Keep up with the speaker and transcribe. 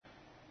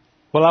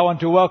Well, I want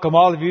to welcome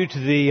all of you to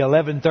the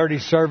 11:30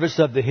 service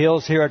of the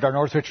Hills here at our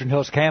North Richland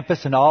Hills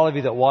campus, and all of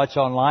you that watch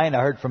online.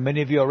 I heard from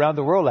many of you around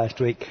the world last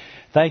week.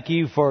 Thank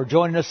you for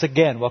joining us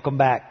again. Welcome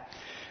back.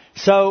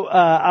 So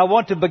I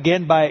want to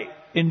begin by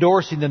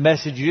endorsing the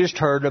message you just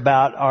heard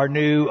about our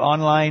new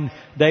online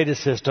data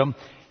system.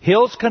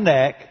 Hills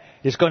Connect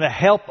is going to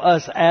help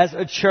us as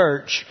a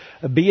church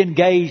be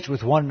engaged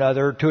with one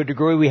another to a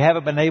degree we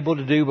haven't been able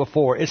to do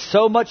before. It's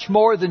so much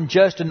more than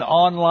just an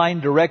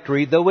online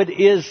directory, though it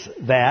is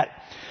that.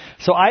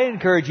 So I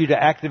encourage you to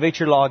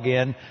activate your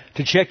login,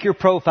 to check your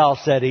profile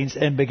settings,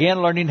 and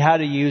begin learning how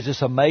to use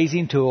this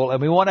amazing tool.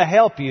 And we want to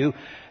help you.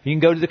 You can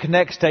go to the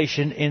Connect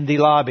station in the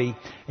lobby,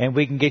 and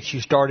we can get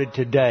you started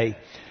today.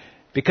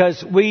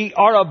 Because we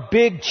are a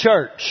big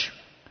church,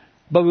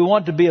 but we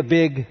want to be a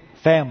big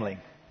family.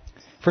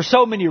 For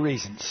so many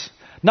reasons.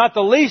 Not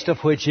the least of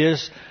which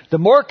is, the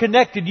more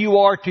connected you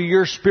are to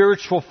your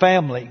spiritual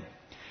family,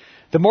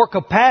 the more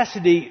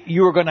capacity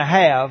you are going to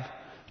have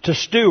to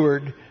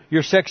steward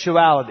your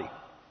sexuality.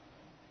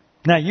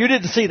 Now, you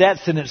didn't see that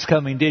sentence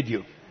coming, did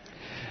you?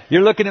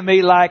 You're looking at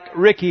me like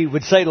Ricky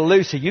would say to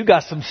Lucy, you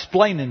got some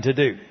splaining to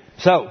do.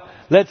 So,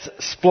 let's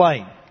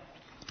splain.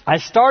 I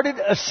started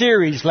a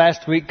series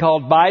last week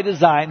called By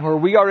Design, where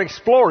we are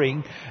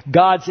exploring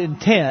God's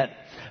intent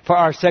for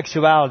our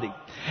sexuality.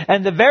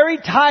 And the very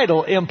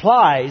title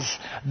implies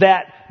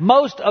that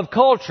most of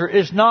culture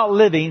is not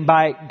living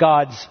by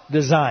God's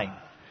design.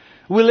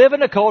 We live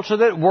in a culture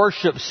that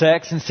worships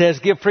sex and says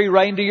give free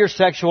rein to your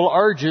sexual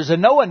urges,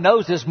 and no one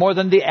knows this more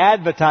than the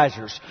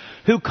advertisers,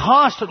 who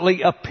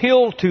constantly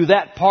appeal to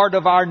that part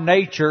of our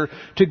nature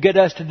to get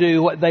us to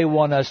do what they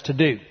want us to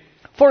do.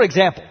 For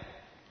example,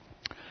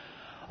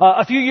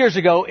 a few years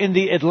ago in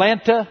the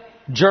Atlanta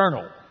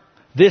Journal,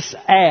 this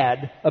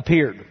ad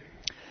appeared.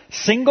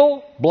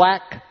 Single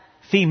black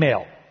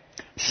female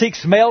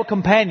seeks male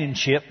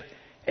companionship,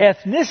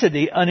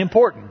 ethnicity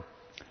unimportant.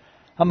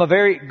 I'm a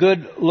very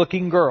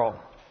good-looking girl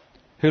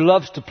who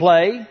loves to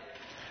play.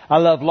 I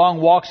love long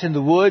walks in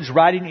the woods,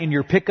 riding in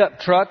your pickup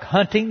truck,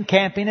 hunting,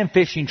 camping, and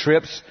fishing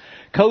trips,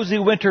 cozy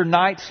winter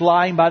nights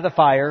lying by the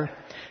fire.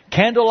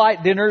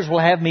 Candlelight dinners will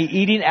have me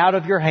eating out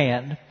of your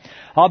hand.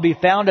 I'll be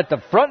found at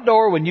the front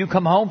door when you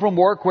come home from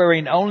work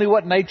wearing only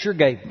what nature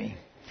gave me.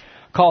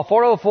 Call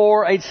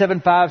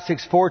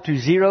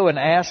 404-875-6420 and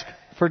ask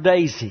for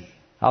Daisy.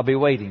 I'll be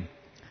waiting.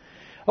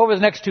 Over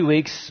the next 2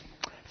 weeks,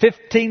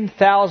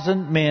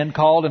 15,000 men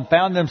called and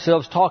found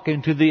themselves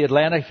talking to the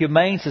Atlanta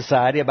Humane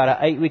Society about an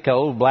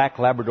 8-week-old black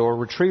Labrador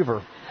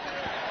retriever.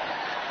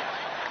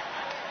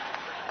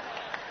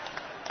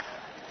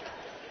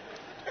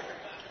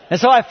 And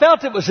so I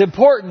felt it was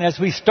important as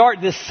we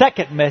start this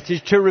second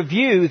message to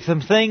review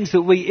some things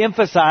that we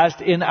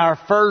emphasized in our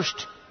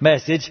first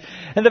message.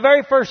 And the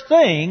very first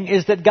thing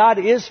is that God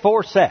is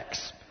for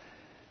sex.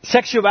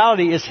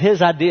 Sexuality is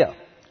His idea.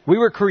 We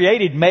were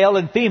created male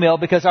and female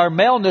because our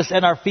maleness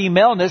and our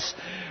femaleness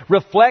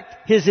reflect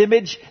His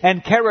image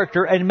and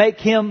character and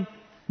make Him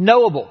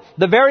knowable.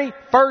 The very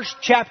first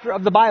chapter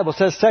of the Bible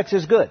says sex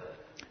is good.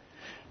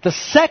 The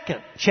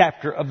second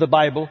chapter of the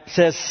Bible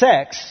says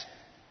sex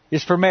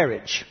is for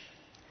marriage.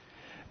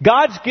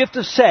 God's gift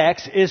of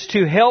sex is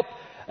to help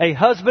a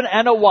husband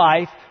and a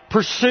wife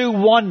pursue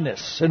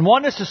oneness. And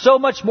oneness is so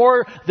much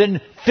more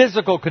than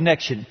physical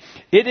connection.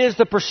 It is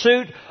the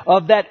pursuit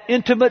of that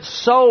intimate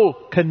soul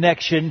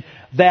connection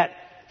that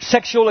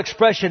sexual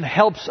expression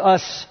helps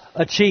us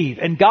achieve.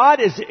 And God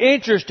is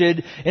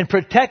interested in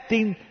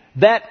protecting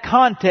that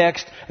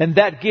context and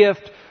that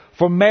gift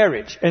for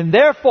marriage. And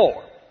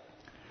therefore,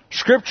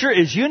 Scripture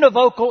is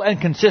univocal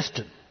and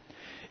consistent.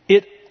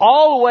 It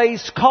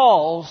always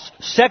calls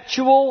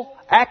sexual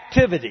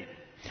activity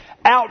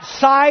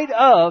outside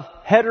of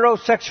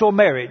heterosexual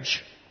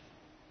marriage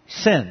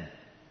sin.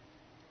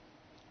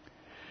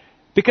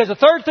 Because the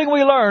third thing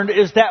we learned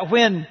is that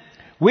when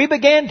we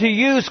began to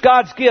use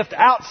God's gift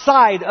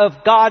outside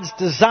of God's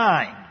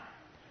design,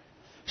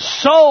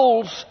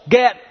 souls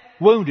get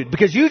wounded.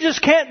 Because you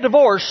just can't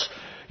divorce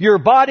your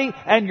body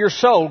and your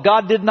soul.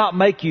 God did not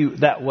make you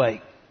that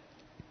way.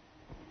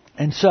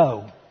 And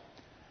so,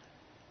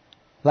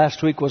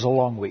 last week was a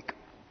long week.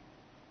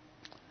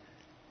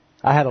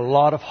 I had a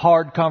lot of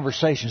hard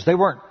conversations. They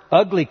weren't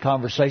ugly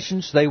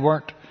conversations. They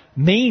weren't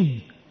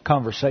mean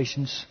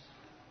conversations.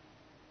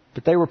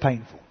 But they were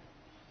painful.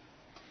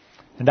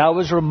 And I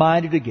was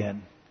reminded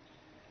again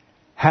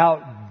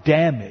how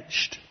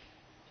damaged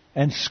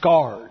and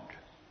scarred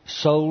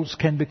souls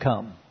can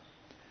become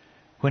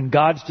when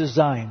God's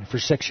design for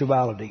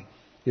sexuality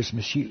is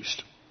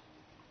misused.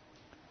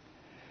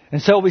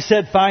 And so we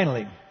said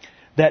finally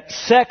that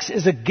sex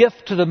is a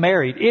gift to the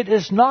married. It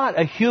is not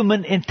a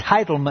human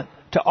entitlement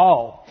to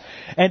all.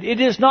 And it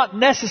is not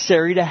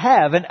necessary to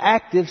have an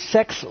active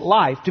sex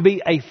life to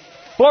be a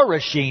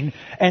flourishing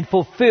and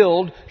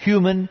fulfilled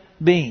human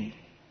being.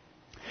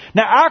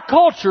 Now, our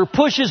culture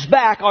pushes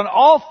back on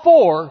all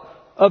four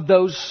of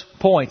those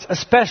points,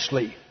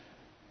 especially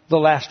the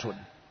last one.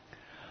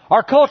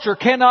 Our culture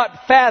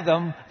cannot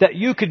fathom that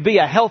you could be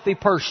a healthy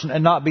person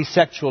and not be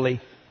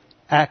sexually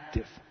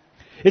active.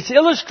 It's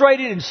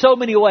illustrated in so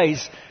many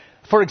ways.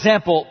 For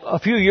example, a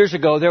few years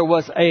ago, there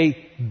was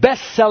a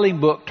best-selling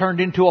book turned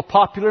into a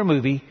popular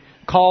movie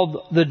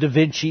called The Da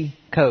Vinci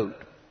Code.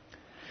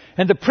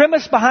 And the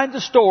premise behind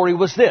the story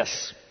was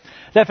this: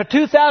 that for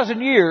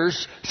 2,000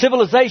 years,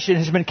 civilization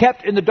has been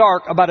kept in the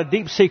dark about a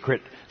deep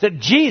secret, that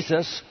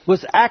Jesus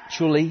was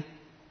actually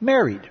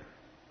married,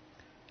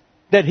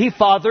 that He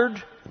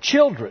fathered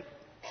children.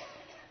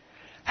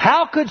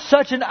 How could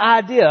such an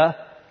idea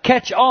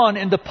catch on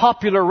in the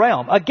popular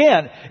realm?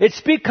 Again,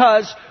 it's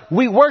because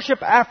we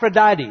worship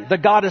Aphrodite, the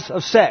goddess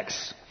of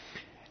sex.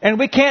 And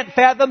we can't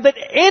fathom that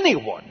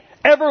anyone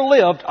ever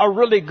lived a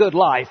really good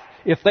life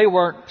if they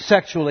weren't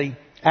sexually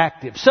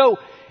active. So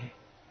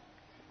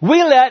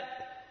we let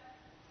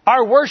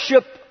our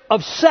worship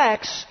of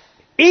sex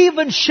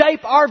even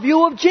shape our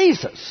view of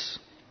Jesus,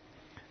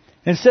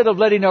 instead of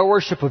letting our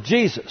worship of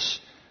Jesus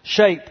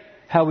shape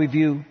how we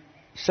view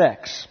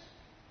sex.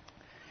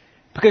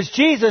 Because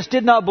Jesus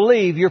did not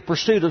believe your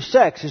pursuit of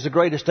sex is the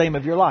greatest aim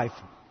of your life.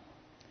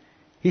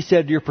 He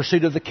said your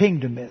pursuit of the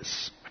kingdom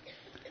is.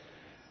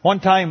 One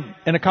time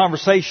in a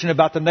conversation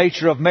about the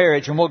nature of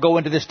marriage, and we'll go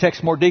into this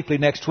text more deeply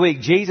next week,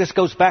 Jesus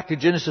goes back to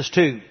Genesis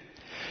 2.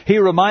 He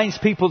reminds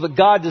people that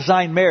God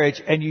designed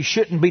marriage and you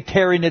shouldn't be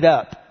tearing it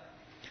up.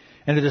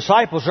 And the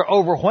disciples are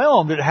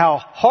overwhelmed at how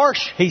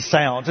harsh He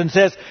sounds and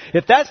says,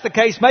 if that's the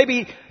case,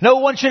 maybe no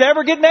one should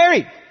ever get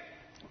married.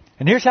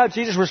 And here's how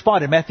Jesus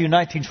responded, Matthew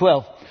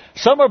 19:12.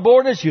 Some are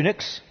born as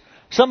eunuchs,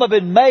 some have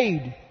been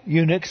made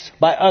eunuchs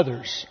by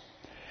others,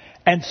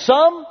 and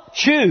some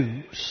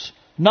choose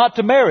not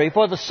to marry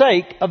for the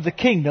sake of the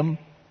kingdom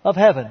of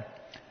heaven.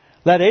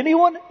 Let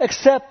anyone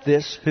accept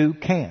this who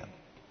can.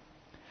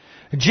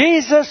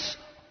 Jesus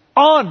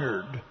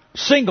honored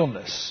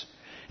singleness.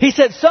 He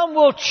said some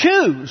will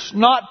choose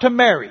not to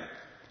marry.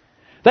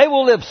 They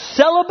will live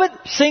celibate,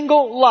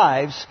 single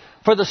lives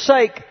for the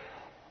sake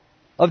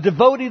of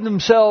devoting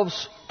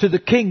themselves to the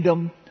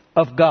kingdom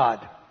of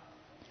God.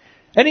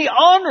 And He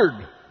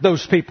honored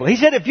those people. He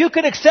said, if you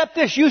can accept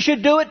this, you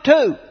should do it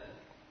too.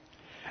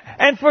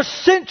 And for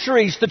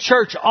centuries, the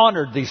church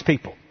honored these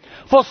people.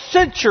 For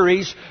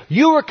centuries,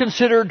 you were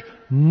considered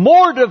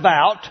more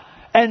devout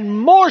and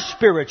more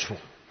spiritual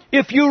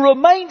if you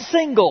remained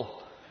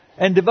single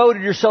and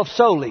devoted yourself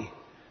solely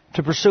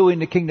to pursuing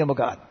the kingdom of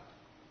God.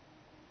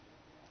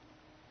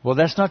 Well,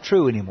 that's not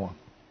true anymore.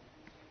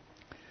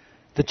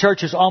 The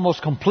church has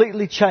almost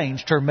completely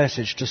changed her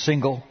message to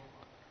single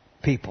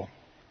people.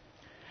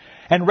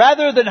 And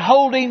rather than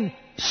holding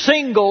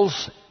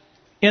singles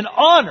in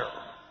honor,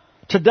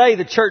 today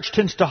the church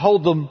tends to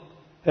hold them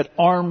at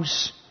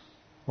arm's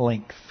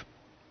length.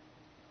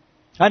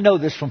 I know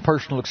this from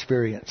personal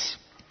experience.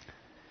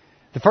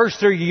 The first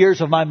 3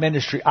 years of my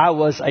ministry, I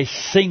was a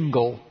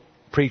single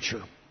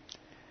preacher.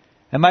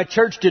 And my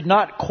church did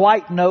not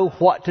quite know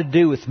what to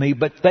do with me,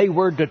 but they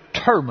were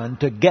determined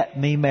to get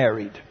me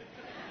married.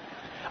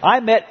 I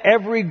met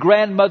every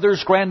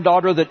grandmother's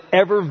granddaughter that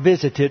ever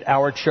visited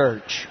our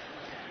church.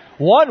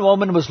 One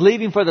woman was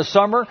leaving for the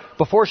summer.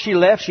 Before she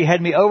left, she had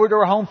me over to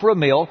her home for a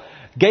meal,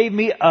 gave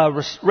me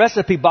a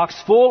recipe box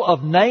full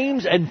of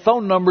names and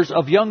phone numbers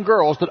of young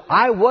girls that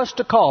I was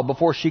to call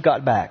before she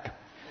got back.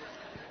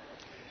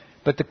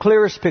 But the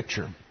clearest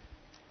picture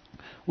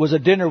was a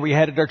dinner we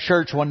had at our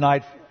church one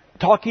night,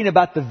 talking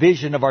about the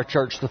vision of our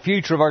church, the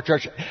future of our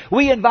church.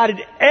 We invited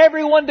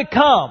everyone to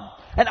come,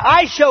 and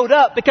I showed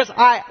up because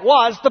I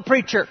was the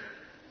preacher.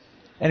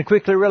 And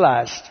quickly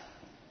realized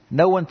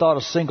no one thought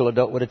a single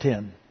adult would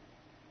attend.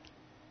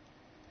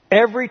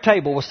 Every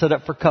table was set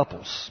up for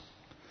couples.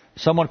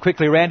 Someone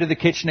quickly ran to the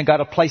kitchen and got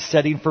a place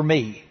setting for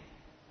me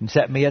and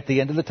sat me at the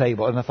end of the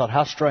table. And I thought,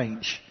 how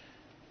strange.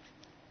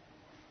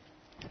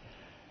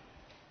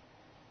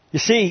 You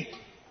see,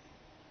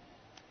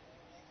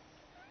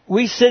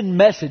 we send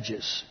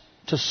messages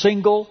to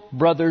single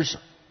brothers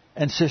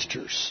and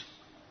sisters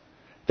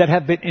that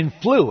have been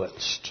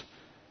influenced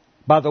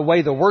by the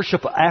way the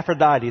worship of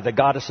Aphrodite, the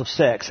goddess of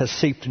sex, has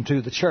seeped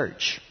into the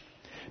church.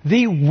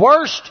 The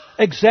worst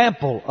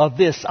example of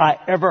this I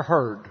ever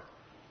heard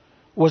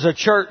was a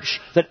church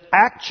that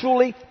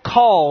actually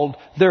called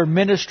their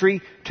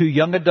ministry to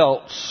young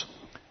adults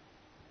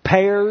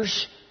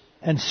pairs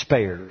and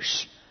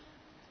spares.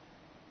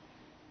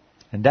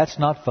 And that's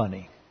not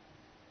funny.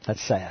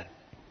 That's sad.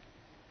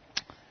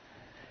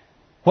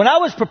 When I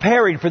was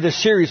preparing for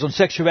this series on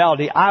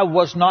sexuality, I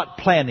was not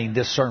planning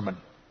this sermon.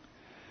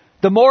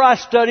 The more I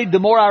studied, the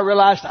more I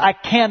realized I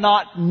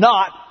cannot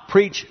not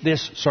preach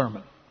this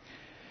sermon.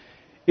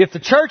 If the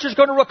church is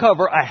going to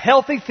recover a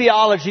healthy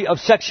theology of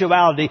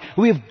sexuality,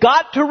 we've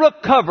got to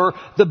recover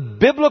the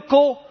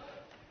biblical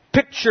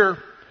picture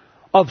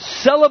of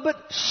celibate,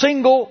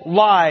 single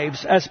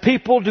lives as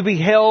people to be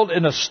held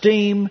in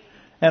esteem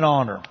and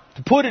honor.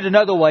 To put it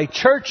another way,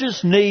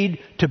 churches need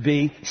to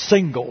be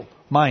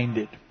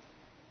single-minded.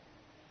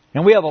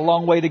 And we have a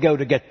long way to go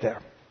to get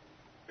there.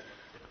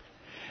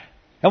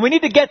 And we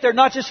need to get there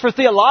not just for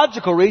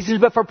theological reasons,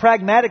 but for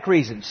pragmatic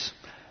reasons.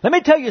 Let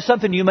me tell you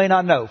something you may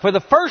not know. For the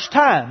first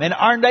time in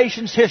our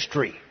nation's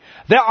history,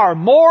 There are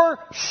more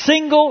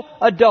single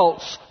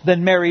adults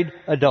than married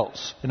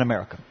adults in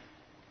America.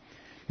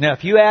 Now,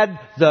 if you add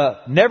the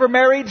never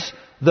marrieds,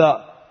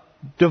 the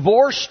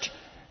divorced,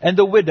 and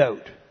the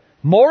widowed,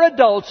 more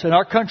adults in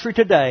our country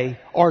today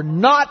are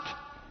not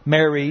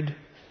married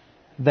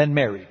than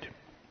married.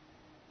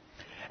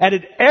 And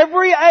at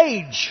every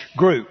age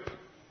group,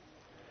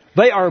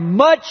 they are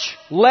much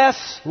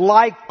less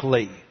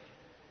likely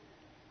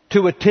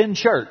to attend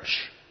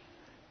church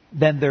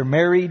than their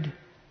married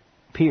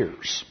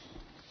peers.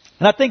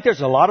 And I think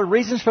there's a lot of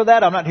reasons for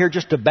that. I'm not here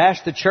just to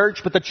bash the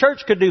church, but the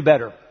church could do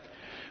better.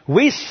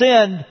 We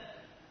send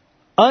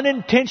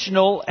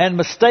unintentional and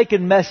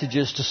mistaken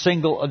messages to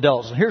single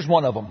adults. And here's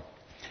one of them.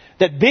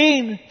 That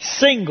being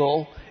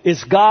single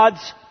is God's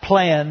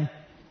plan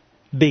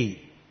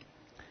B.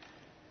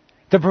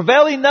 The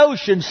prevailing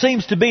notion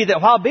seems to be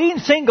that while being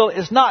single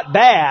is not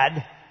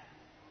bad,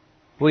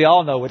 we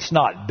all know it's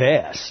not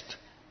best.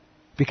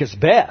 Because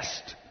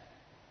best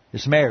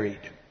is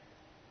married.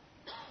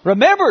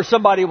 Remember,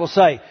 somebody will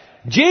say,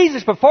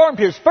 Jesus performed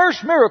His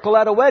first miracle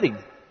at a wedding.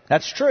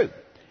 That's true.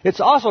 It's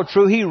also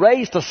true He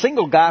raised a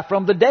single guy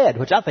from the dead,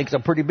 which I think is a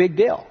pretty big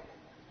deal.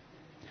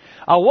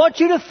 I want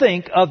you to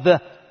think of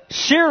the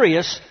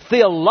serious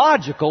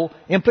theological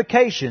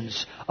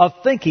implications of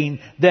thinking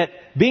that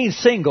being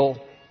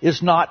single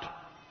is not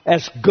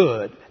as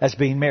good as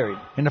being married.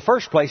 In the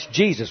first place,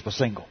 Jesus was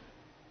single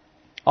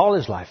all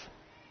His life.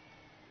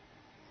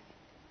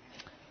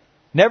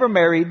 Never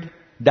married,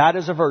 died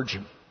as a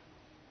virgin.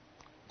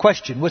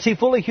 Question, was He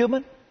fully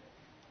human?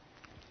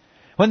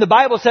 When the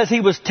Bible says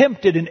He was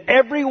tempted in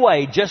every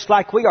way, just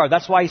like we are,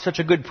 that's why He's such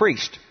a good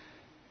priest.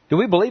 Do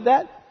we believe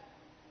that?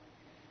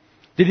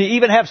 Did He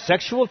even have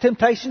sexual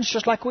temptations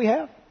just like we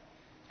have?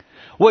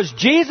 Was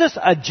Jesus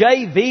a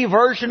JV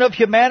version of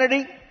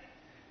humanity?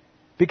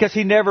 Because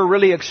He never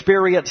really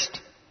experienced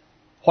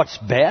what's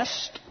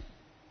best?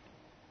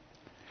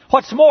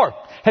 What's more,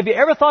 have you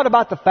ever thought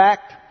about the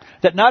fact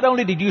that not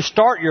only did you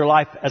start your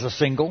life as a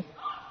single,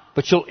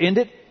 but you'll end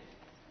it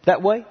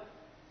that way?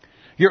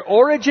 Your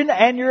origin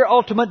and your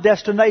ultimate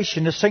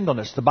destination is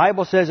singleness. The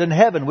Bible says in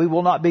heaven we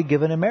will not be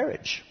given in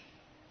marriage.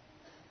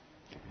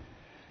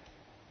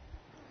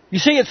 You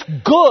see, it's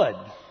good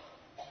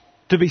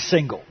to be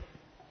single.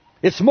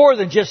 It's more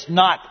than just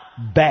not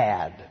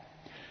bad.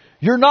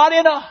 You're not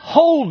in a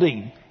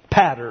holding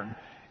pattern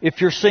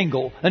if you're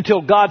single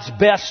until God's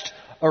best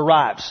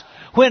arrives.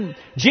 When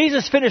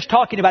Jesus finished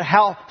talking about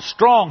how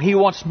strong He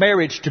wants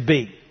marriage to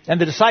be, and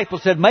the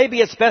disciples said,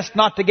 maybe it's best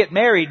not to get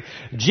married,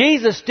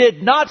 Jesus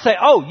did not say,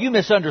 oh, you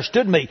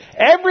misunderstood me.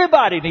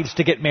 Everybody needs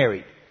to get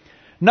married.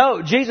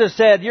 No, Jesus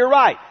said, you're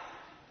right.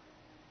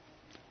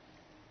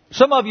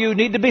 Some of you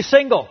need to be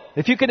single.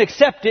 If you can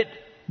accept it,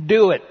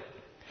 do it.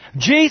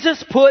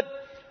 Jesus put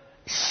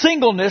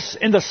singleness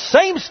in the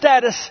same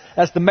status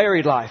as the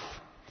married life.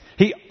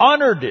 He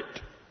honored it.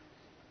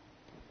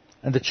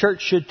 And the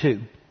church should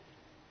too.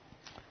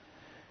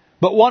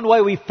 But one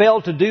way we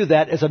fail to do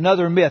that is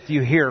another myth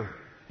you hear.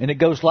 And it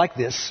goes like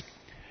this.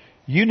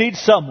 You need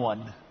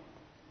someone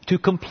to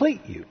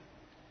complete you.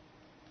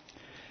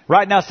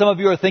 Right now, some of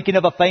you are thinking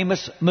of a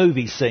famous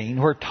movie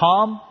scene where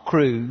Tom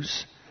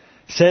Cruise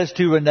says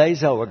to Renee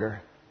Zellweger,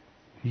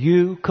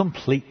 you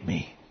complete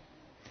me.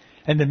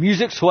 And the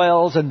music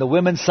swells and the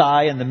women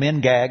sigh and the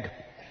men gag.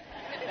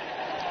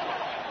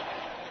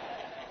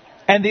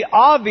 And the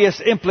obvious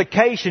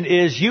implication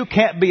is you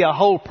can't be a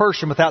whole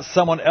person without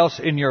someone else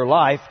in your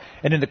life.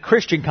 And in the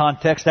Christian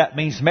context, that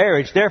means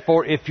marriage.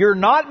 Therefore, if you're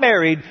not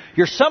married,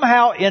 you're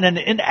somehow in an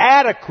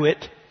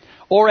inadequate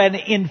or an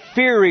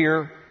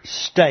inferior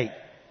state.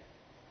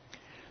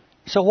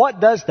 So what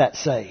does that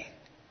say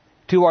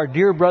to our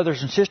dear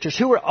brothers and sisters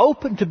who are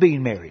open to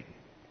being married,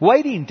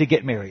 waiting to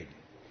get married?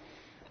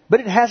 But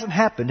it hasn't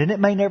happened, and it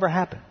may never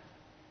happen.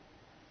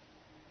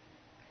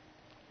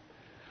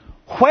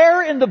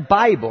 Where in the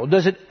Bible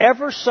does it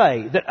ever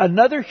say that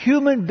another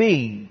human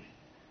being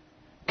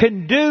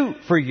can do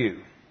for you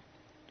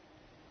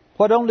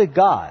what only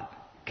God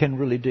can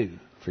really do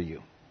for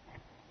you?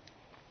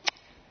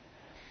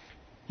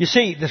 You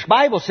see, this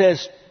Bible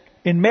says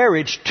in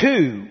marriage,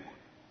 two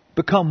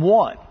become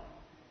one.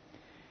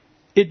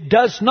 It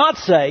does not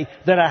say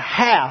that a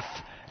half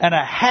and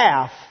a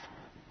half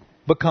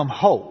become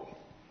whole.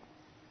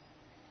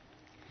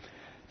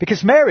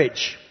 Because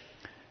marriage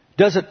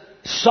doesn't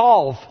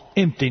solve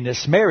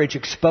emptiness. Marriage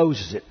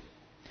exposes it.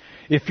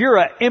 If you're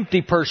an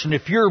empty person,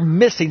 if you're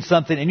missing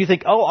something and you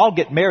think, oh, I'll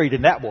get married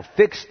and that will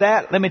fix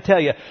that, let me tell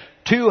you,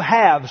 two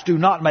halves do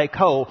not make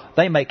whole,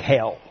 they make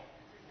hell.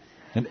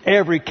 And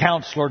every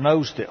counselor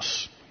knows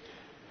this.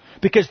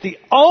 Because the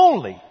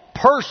only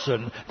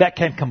person that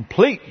can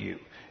complete you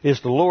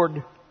is the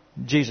Lord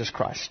Jesus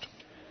Christ.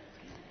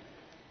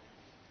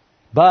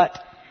 But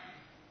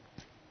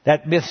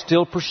that myth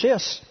still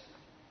persists.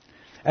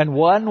 And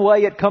one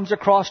way it comes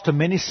across to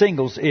many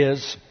singles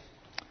is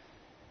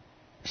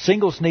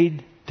singles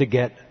need to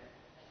get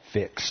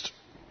fixed.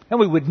 And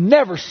we would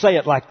never say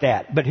it like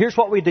that. But here's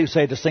what we do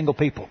say to single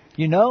people.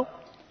 You know,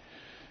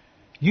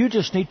 you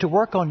just need to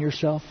work on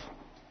yourself.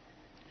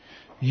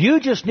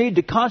 You just need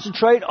to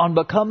concentrate on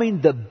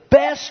becoming the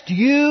best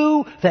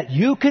you that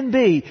you can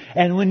be.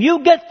 And when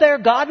you get there,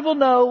 God will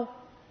know,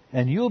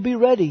 and you'll be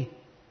ready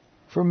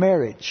for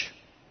marriage.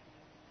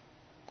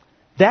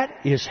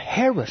 That is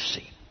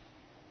heresy.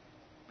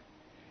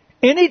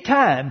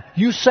 Anytime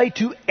you say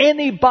to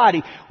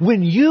anybody,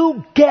 when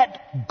you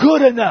get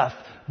good enough,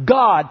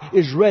 God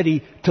is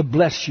ready to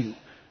bless you,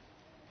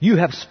 you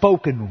have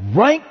spoken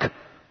rank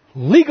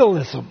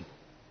legalism.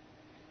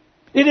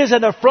 It is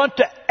an affront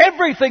to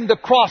everything the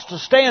cross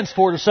stands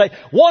for to say,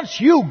 once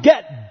you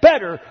get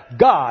better,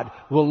 God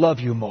will love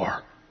you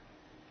more.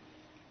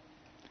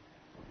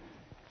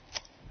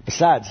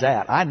 Besides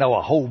that, I know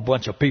a whole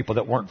bunch of people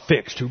that weren't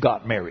fixed who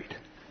got married.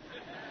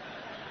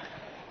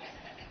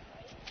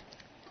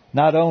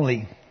 Not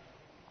only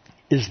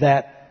is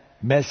that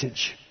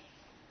message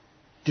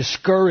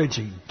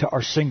discouraging to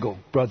our single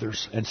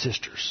brothers and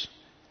sisters,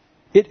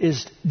 it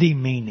is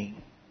demeaning.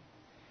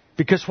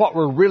 Because what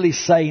we're really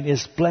saying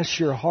is, bless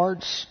your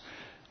hearts.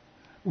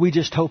 We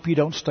just hope you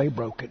don't stay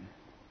broken.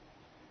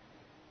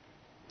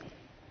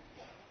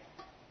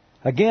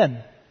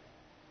 Again,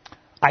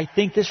 I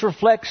think this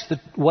reflects the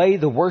way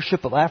the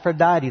worship of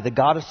Aphrodite, the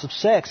goddess of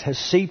sex, has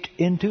seeped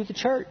into the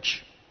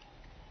church.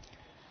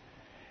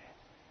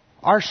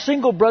 Our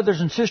single brothers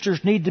and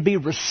sisters need to be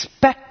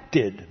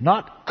respected,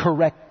 not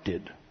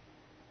corrected.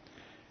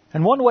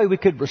 And one way we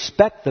could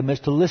respect them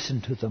is to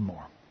listen to them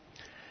more.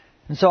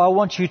 And so I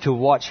want you to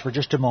watch for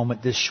just a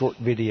moment this short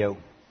video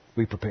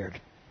we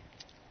prepared.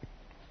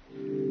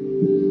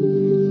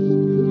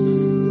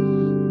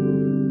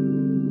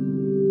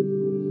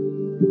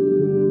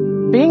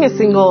 Being a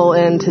single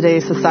in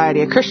today's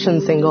society, a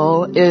Christian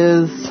single,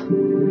 is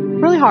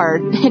really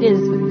hard. It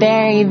is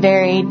very,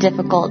 very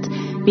difficult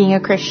being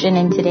a Christian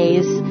in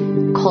today's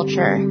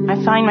culture.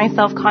 I find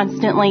myself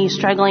constantly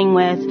struggling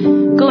with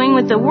going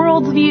with the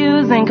world's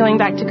views and going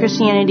back to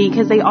Christianity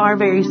because they are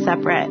very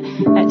separate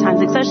at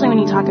times, especially when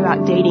you talk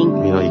about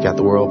dating. You know, you got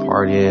the world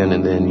partying,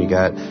 and then you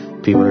got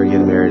people that are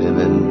getting married, and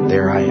then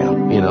there I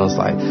am. You know, it's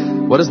like,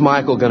 what is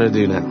Michael going to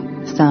do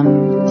now?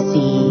 Some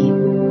see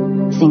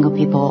single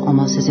people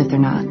almost as if they're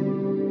not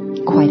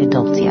quite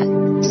adults yet.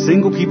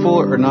 Single people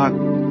are not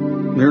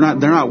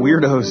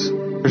weirdos.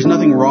 There's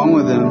nothing wrong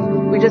with them.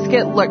 We just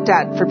get looked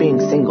at for being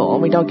single.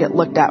 We don't get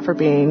looked at for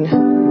being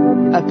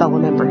a fellow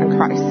member in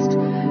Christ.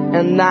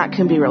 And that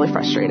can be really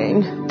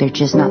frustrating. They're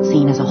just not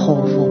seen as a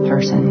whole, full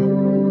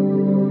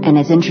person. And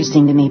it's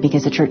interesting to me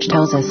because the church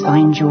tells us,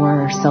 find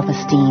your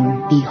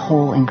self-esteem, be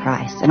whole in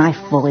Christ. And I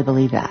fully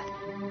believe that.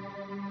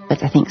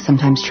 But I think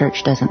sometimes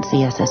church doesn't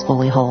see us as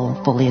fully whole,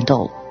 fully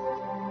adult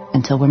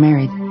until we're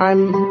married.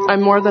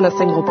 I'm more than a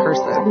single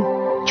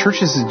person.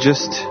 Churches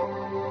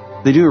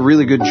they do a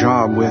really good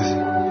job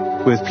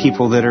with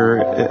people that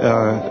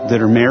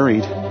are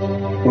married,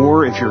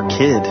 or if you're a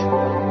kid,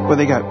 well,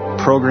 they got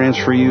programs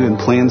for you and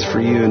plans for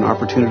you and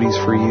opportunities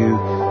for you.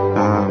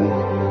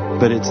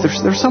 But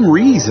there's some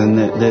reason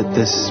that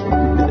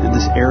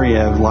this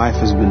area of life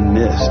has been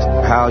missed.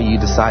 How you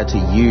decide to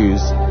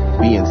use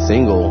being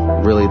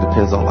single really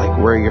depends on like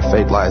where your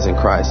faith lies in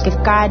Christ. If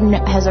God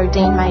has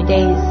ordained my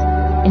days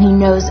and He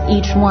knows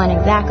each one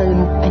exactly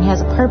and He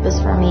has a purpose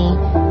for me,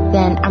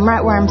 then I'm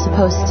right where I'm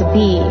supposed to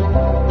be,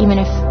 even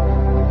if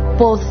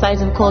both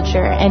sides of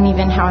culture and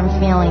even how I'm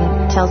feeling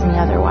tells me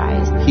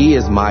otherwise. He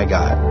is my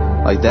God.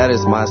 Like, that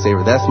is my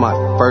Savior. That's my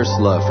first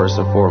love, first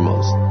and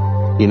foremost.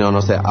 You know what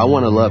I'm saying? I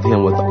want to love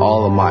Him with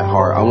all of my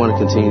heart. I want to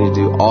continue to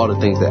do all the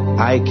things that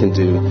I can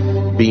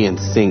do being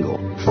single.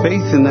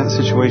 Faith in that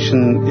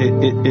situation,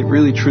 it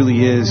really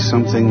truly is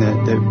something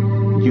that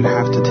you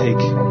have to take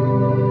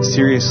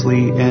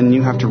seriously, and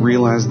you have to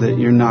realize that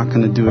you're not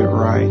going to do it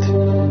right.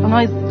 I'm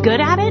always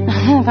good at it.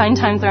 I find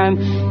times where I'm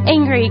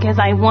angry because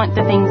I want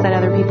the things that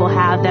other people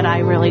have that I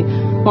really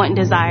want and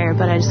desire,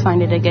 but I just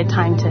find it a good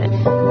time to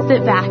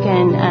sit back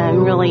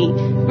and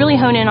really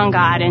hone in on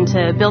God and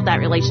to build that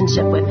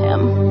relationship with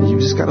Him. You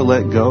just got to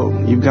let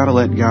go. You've got to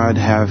let God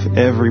have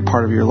every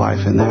part of your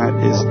life, and that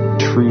is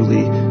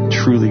truly,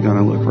 truly going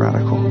to look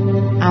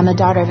radical. I'm a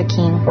daughter of a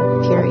king,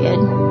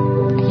 period.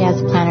 He has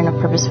a plan and a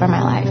purpose for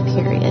my life,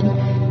 period.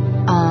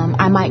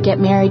 I might get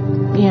married,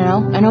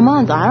 in a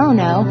month. I don't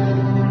know.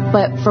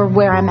 But for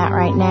where I'm at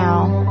right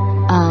now,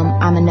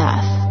 I'm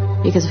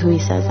enough because of who He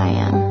says I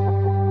am.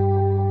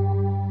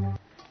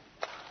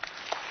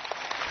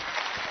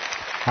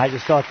 I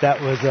just thought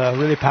that was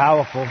really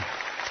powerful.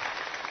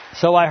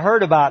 So I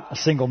heard about a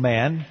single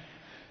man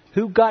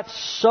who got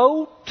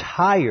so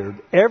tired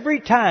every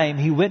time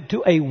he went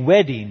to a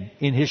wedding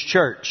in his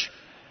church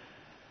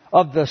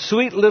of the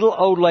sweet little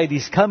old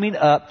ladies coming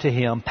up to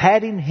him,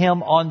 patting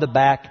him on the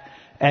back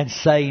and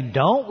saying,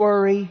 "Don't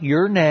worry,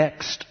 you're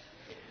next."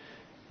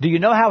 Do you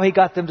know how he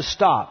got them to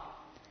stop?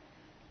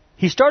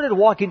 He started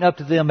walking up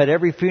to them at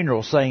every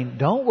funeral saying,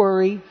 "Don't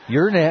worry,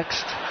 you're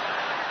next."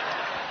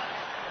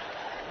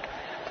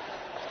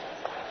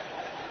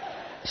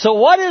 So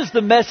what is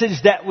the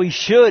message that we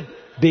should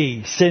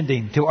be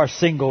sending to our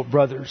single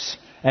brothers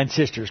and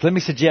sisters? Let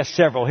me suggest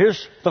several.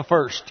 Here's the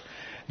first.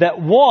 That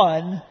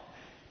one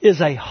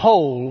is a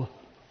whole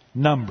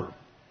number.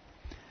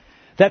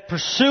 That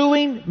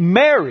pursuing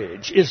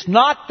marriage is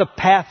not the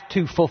path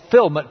to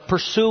fulfillment.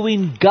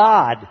 Pursuing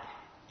God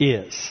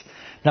is.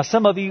 Now,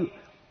 some of you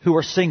who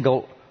are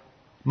single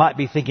might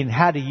be thinking,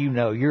 how do you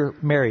know you're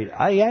married?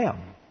 I am.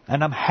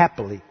 And I'm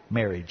happily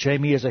married.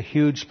 Jamie is a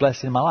huge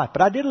blessing in my life.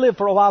 But I did live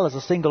for a while as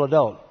a single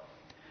adult.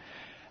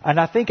 And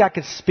I think I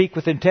could speak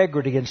with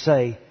integrity and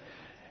say,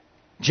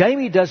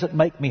 Jamie doesn't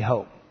make me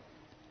whole.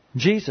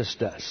 Jesus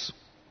does.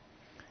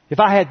 If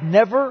I had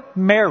never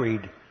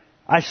married,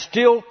 I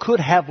still could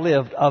have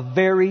lived a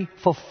very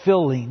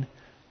fulfilling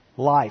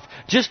life.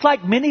 Just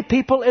like many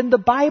people in the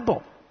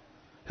Bible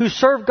who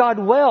served God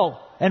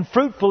well and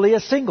fruitfully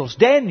as singles.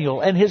 Daniel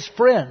and his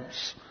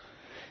friends.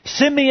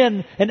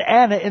 Simeon and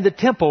Anna in the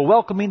temple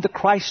welcoming the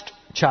Christ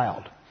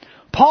child.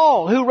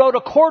 Paul, who wrote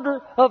a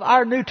quarter of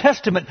our New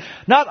Testament,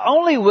 not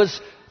only was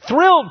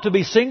thrilled to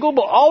be single,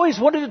 but always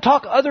wanted to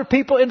talk other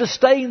people into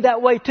staying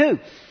that way too.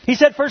 He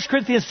said, 1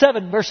 Corinthians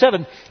 7, verse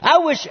 7, I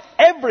wish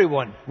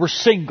everyone were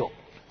single,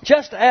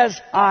 just as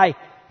I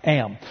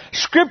am.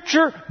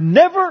 Scripture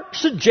never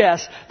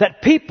suggests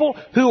that people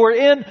who are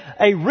in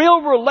a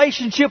real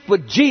relationship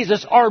with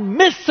Jesus are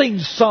missing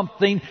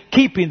something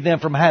keeping them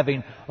from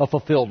having a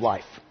fulfilled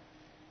life.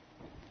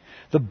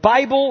 The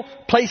Bible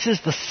places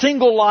the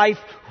single life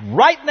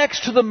right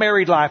next to the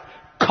married life,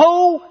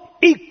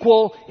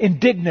 co-equal in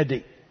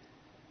dignity.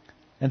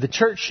 And the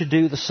church should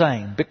do the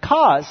same.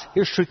 Because,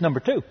 here's truth number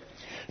 2,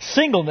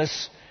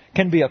 singleness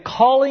can be a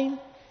calling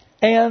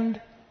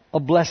and a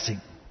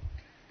blessing.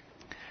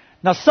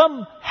 Now,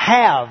 some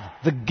have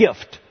the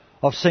gift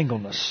of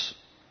singleness.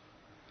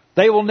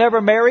 They will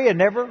never marry and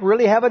never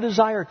really have a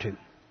desire to.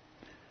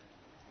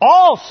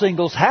 All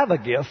singles have a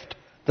gift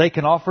they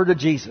can offer to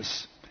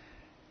Jesus.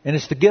 And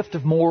it's the gift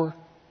of more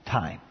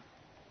time.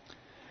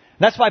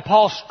 That's why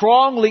Paul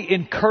strongly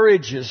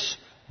encourages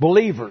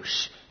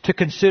believers to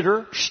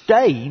consider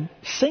staying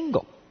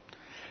single.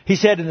 He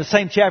said in the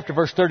same chapter,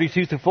 verse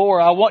 32-4,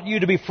 I want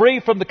you to be free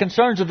from the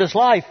concerns of this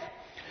life.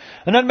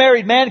 An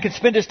unmarried man can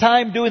spend his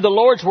time doing the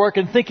Lord's work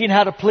and thinking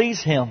how to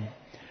please Him.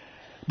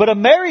 But a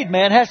married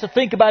man has to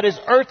think about his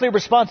earthly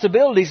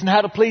responsibilities and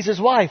how to please his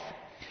wife.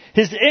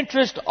 His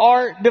interests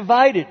are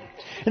divided.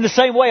 In the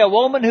same way, a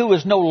woman who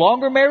is no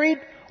longer married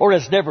or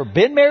has never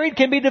been married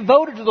can be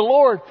devoted to the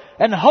Lord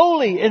and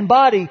holy in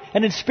body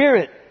and in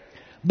spirit.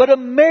 But a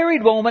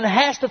married woman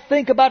has to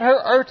think about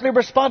her earthly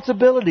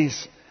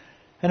responsibilities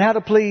and how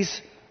to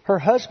please her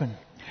husband.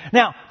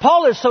 Now,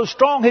 Paul is so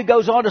strong, he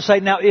goes on to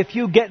say, now, if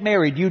you get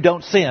married, you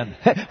don't sin.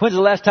 When's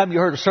the last time you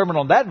heard a sermon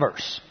on that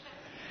verse?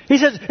 He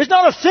says, it's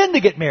not a sin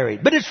to get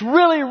married, but it's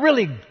really,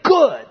 really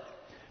good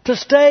to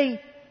stay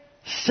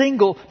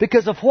single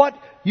because of what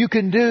you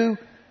can do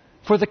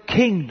for the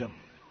kingdom.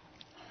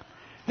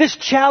 This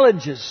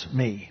challenges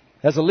me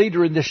as a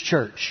leader in this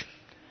church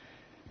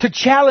to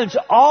challenge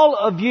all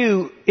of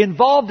you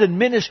involved in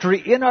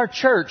ministry in our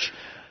church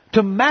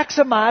to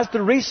maximize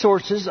the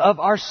resources of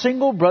our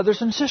single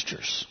brothers and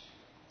sisters.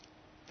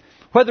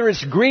 Whether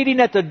it's greeting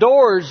at the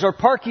doors or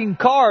parking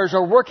cars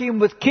or working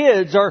with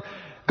kids or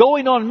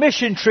going on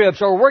mission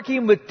trips or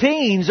working with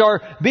teens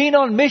or being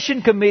on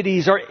mission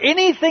committees or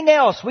anything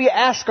else, we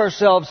ask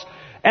ourselves,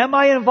 am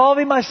I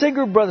involving my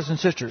single brothers and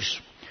sisters?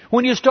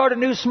 When you start a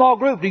new small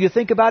group, do you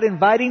think about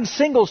inviting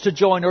singles to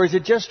join, or is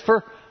it just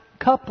for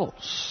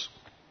couples?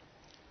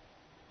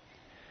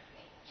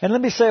 And let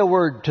me say a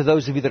word to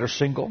those of you that are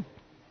single.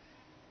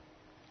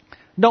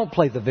 Don't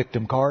play the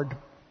victim card.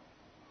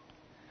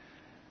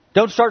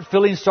 Don't start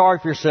feeling sorry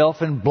for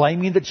yourself and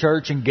blaming the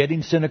church and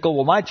getting cynical.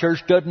 Well, my church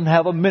doesn't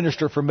have a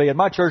minister for me, and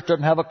my church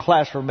doesn't have a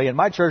class for me, and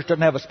my church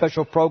doesn't have a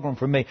special program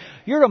for me.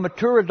 You're a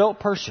mature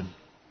adult person.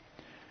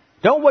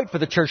 Don't wait for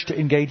the church to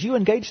engage you.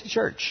 Engage the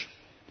church.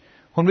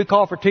 When we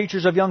call for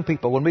teachers of young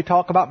people, when we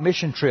talk about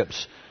mission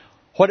trips,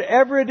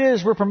 whatever it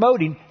is we're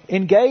promoting,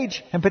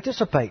 engage and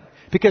participate.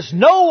 Because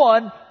no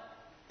one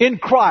in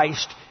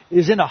Christ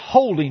is in a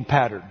holding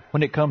pattern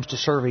when it comes to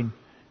serving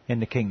in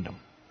the kingdom.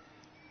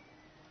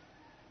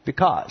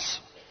 Because,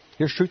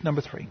 here's truth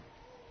number 3.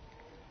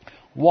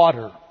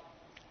 Water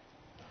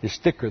is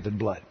thicker than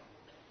blood.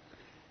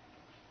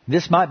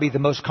 This might be the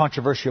most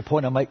controversial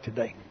point I'll make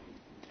today.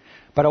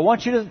 But I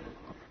want you to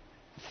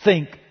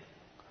think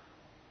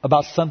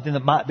about something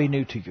that might be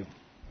new to you.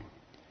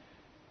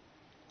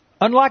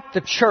 Unlike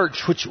the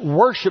church, which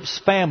worships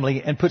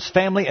family and puts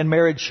family and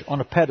marriage on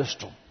a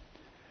pedestal,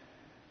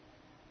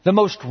 the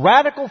most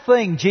radical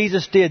thing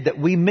Jesus did that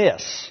we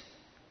miss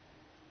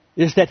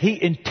is that He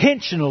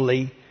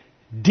intentionally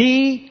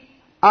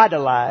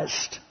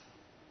de-idolized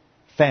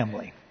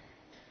family.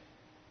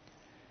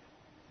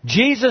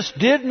 Jesus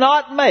did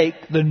not make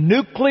the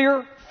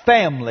nuclear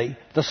family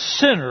the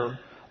center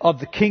of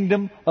the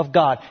kingdom of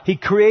God. He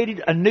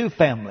created a new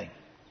family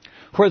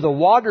where the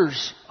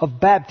waters of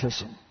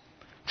baptism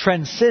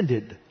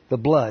transcended the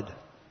blood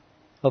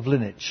of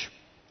lineage.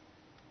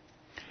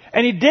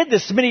 And He did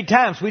this many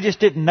times. We just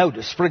didn't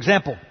notice. For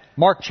example,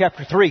 Mark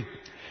chapter 3.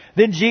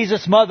 Then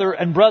Jesus' mother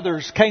and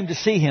brothers came to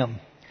see Him.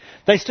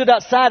 They stood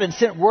outside and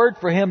sent word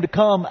for Him to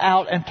come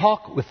out and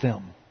talk with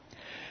them.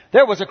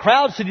 There was a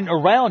crowd sitting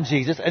around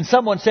Jesus, and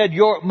someone said,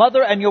 "Your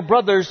mother and your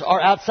brothers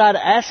are outside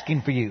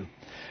asking for you."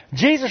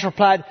 Jesus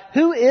replied,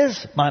 "Who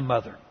is my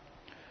mother?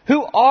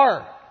 Who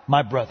are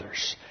my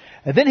brothers?"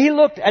 And then he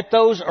looked at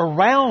those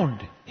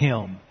around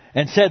him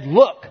and said,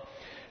 "Look,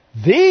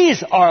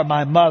 these are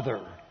my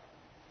mother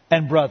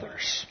and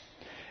brothers.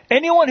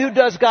 Anyone who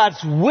does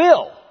God's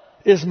will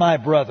is my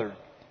brother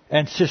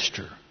and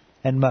sister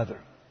and mother."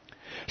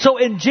 So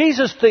in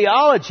Jesus'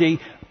 theology,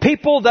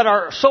 people that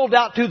are sold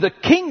out to the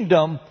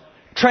kingdom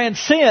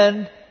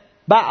transcend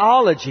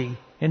biology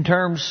in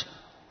terms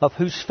of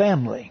whose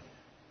family.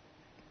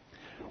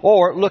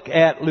 Or look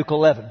at Luke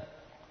 11.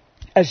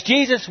 As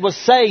Jesus was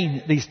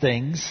saying these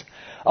things,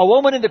 a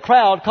woman in the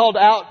crowd called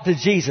out to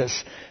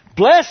Jesus,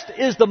 "Blessed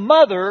is the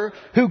mother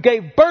who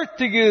gave birth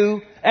to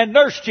you and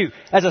nursed you."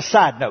 As a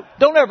side note,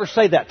 don't ever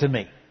say that to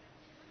me.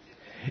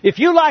 If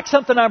you like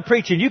something I'm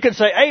preaching, you can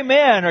say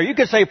amen or you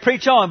can say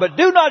preach on, but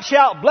do not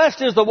shout,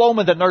 "Blessed is the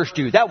woman that nursed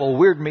you." That will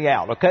weird me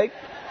out, okay?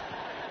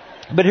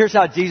 But here's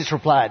how Jesus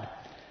replied.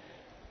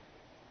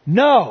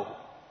 "No,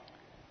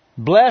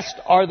 blessed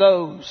are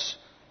those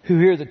who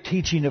hear the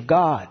teaching of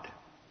God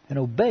and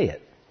obey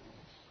it."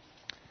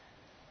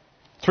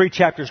 3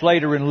 chapters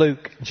later in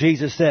Luke,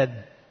 Jesus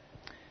said,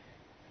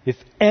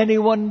 "If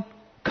anyone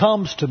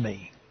comes to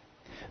me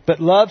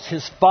but loves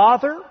his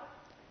father,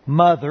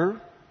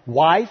 mother,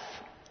 wife,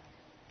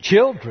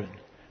 children,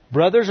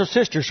 brothers or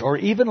sisters, or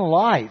even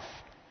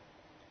life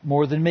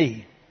more than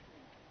me,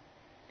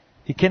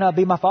 he cannot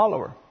be my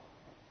follower."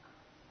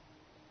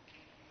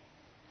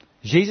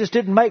 Jesus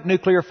didn't make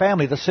nuclear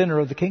family the center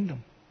of the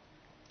kingdom.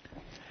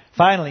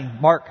 Finally,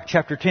 Mark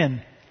chapter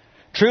 10.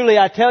 "Truly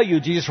I tell you,"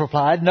 Jesus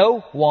replied, "no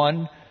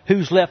one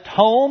who's left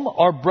home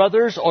or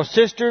brothers or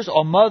sisters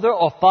or mother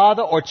or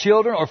father or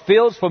children or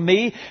fields for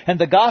me and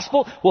the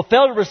gospel will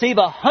fail to receive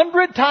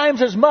 100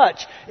 times as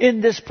much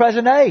in this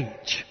present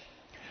age.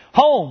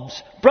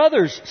 Homes,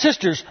 brothers,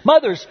 sisters,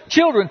 mothers,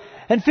 children,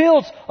 and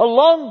fields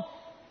along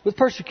with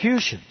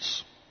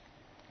persecutions.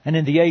 And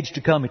in the age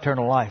to come,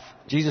 eternal life."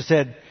 Jesus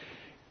said,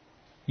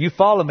 "You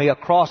follow me, a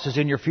cross is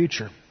in your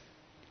future.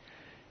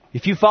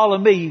 If you follow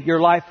me, your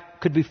life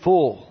could be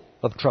full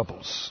of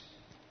troubles.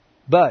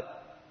 But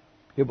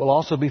it will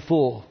also be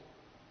full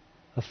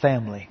of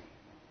family.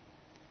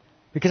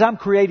 Because I'm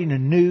creating a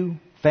new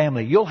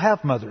family. You'll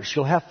have mothers,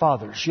 you'll have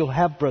fathers, you'll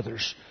have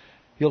brothers,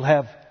 you'll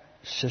have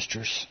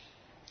sisters."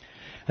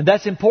 And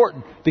that's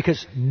important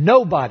because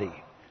nobody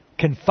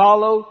can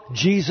follow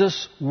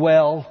Jesus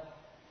well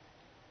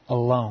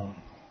alone.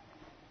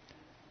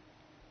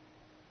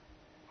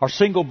 Our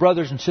single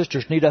brothers and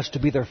sisters need us to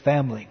be their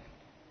family.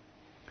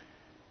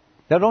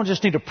 They don't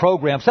just need a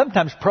program.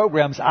 Sometimes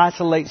programs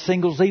isolate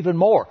singles even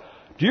more.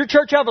 Do your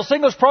church have a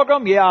singles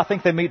program? Yeah, I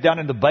think they meet down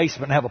in the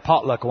basement and have a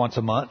potluck once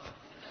a month.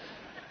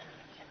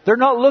 They're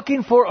not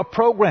looking for a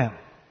program.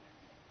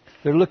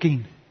 They're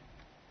looking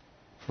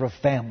for a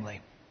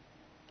family.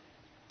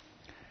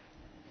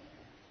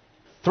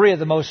 3 of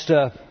the most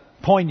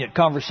poignant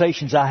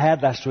conversations I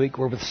had last week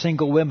were with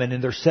single women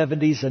in their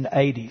 70s and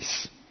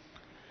 80s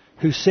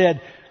who said,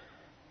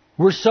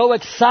 "We're so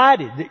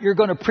excited that you're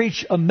going to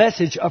preach a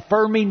message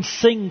affirming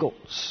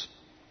singles.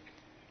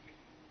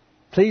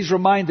 Please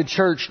remind the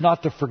church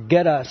not to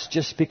forget us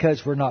just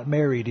because we're not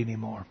married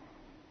anymore."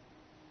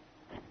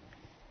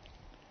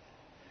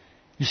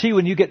 You see,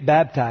 when you get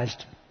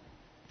baptized,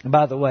 and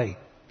by the way,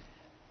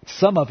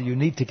 some of you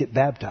need to get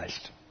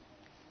baptized.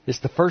 It's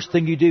the first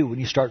thing you do when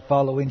you start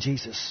following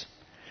Jesus.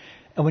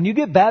 And when you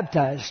get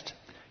baptized,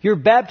 your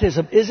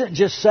baptism isn't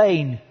just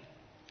saying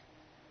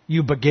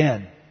you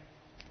begin.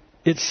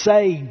 It's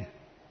saying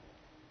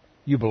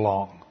you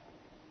belong.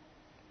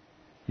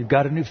 You've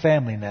got a new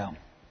family now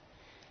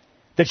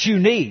that you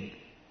need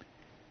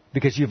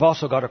because you've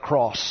also got a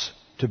cross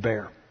to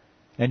bear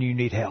and you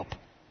need help.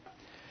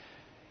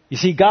 You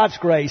see, God's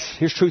grace,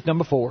 here's truth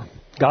number 4.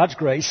 God's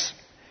grace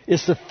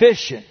is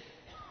sufficient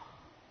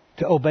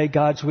to obey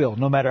God's will,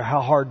 no matter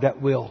how hard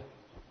that will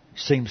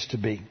seems to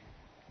be.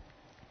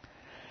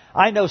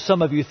 I know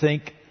some of you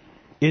think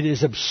it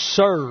is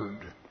absurd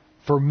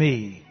for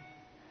me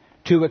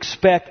to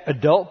expect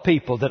adult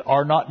people that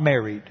are not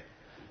married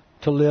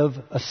to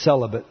live a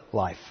celibate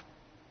life.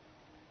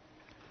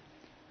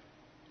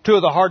 2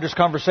 of the hardest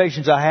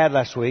conversations I had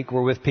last week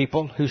were with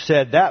people who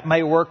said, "That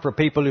may work for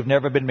people who've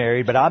never been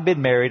married, but I've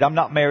been married. I'm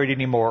not married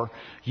anymore.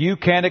 You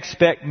can't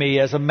expect me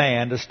as a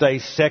man to stay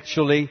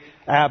sexually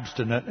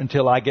abstinent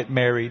until I get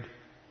married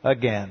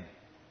again."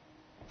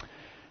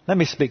 Let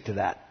me speak to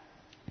that.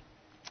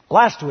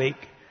 Last week,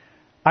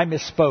 I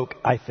misspoke,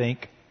 I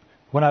think.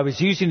 When I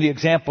was using the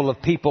example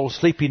of people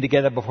sleeping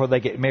together before they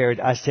get married,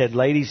 I said,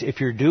 "Ladies,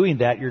 if you're doing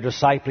that, you're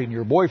discipling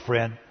your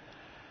boyfriend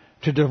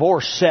to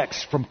divorce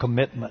sex from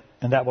commitment,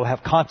 and that will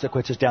have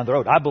consequences down the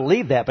road." I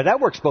believe that, but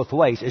that works both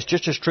ways. It's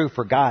just as true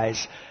for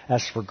guys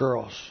as for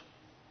girls,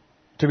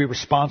 to be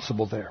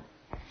responsible there.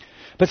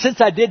 But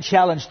since I did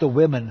challenge the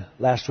women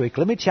last week,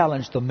 let me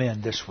challenge the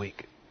men this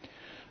week.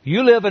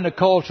 You live in a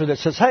culture that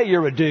says, "Hey,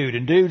 you're a dude,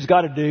 and dudes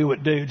got to do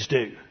what dudes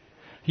do.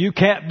 You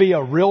can't be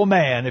a real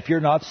man if you're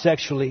not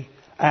sexually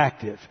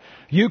active.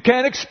 You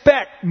can't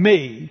expect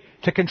me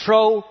to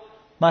control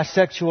my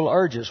sexual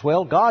urges.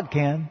 Well, God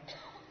can.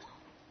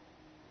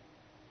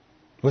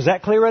 Was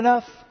that clear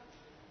enough?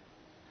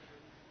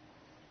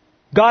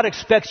 God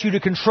expects you to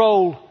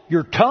control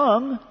your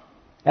tongue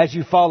as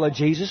you follow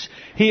Jesus.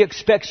 He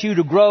expects you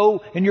to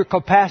grow in your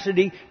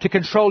capacity to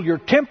control your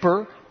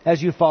temper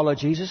as you follow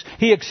Jesus.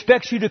 He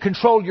expects you to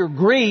control your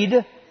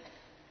greed.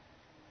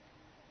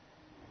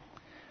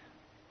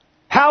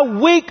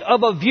 How weak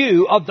of a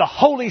view of the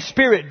Holy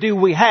Spirit do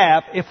we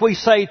have if we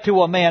say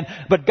to a man,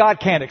 but God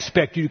can't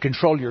expect you to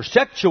control your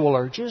sexual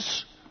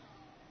urges?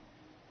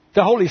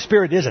 The Holy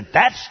Spirit isn't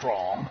that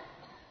strong.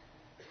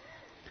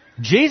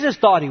 Jesus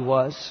thought He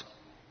was.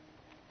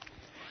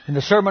 In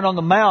the Sermon on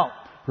the Mount,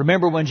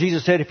 remember when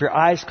Jesus said, if your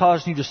eye's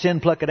causing you to sin,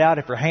 pluck it out.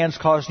 If your hand's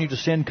causing you to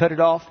sin, cut it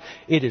off.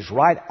 It is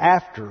right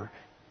after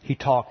He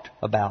talked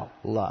about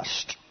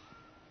lust.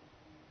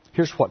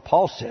 Here's what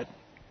Paul said.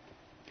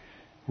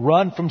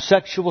 Run from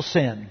sexual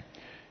sin.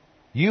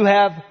 You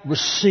have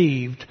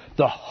received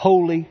the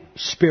Holy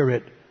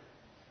Spirit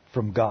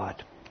from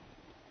God.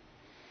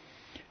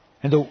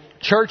 And the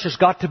church has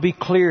got to be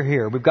clear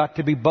here. We've got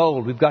to be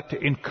bold. We've got to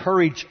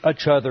encourage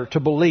each other to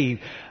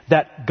believe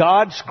that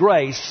God's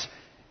grace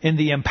in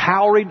the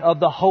empowering of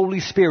the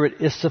Holy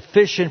Spirit is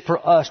sufficient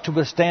for us to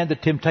withstand the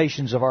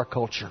temptations of our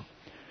culture.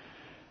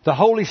 The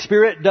Holy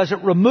Spirit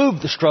doesn't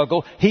remove the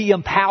struggle. He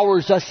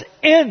empowers us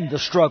in the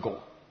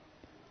struggle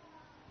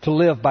to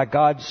live by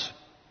God's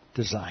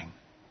design.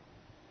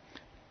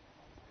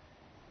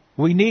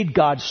 We need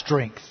God's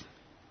strength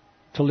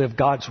to live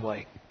God's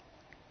way.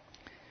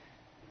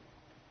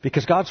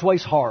 Because God's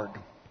way's hard.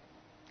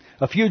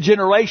 A few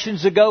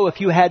generations ago, if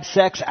you had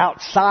sex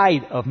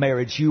outside of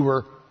marriage, you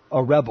were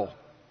a rebel.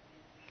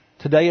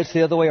 Today, it's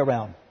the other way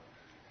around.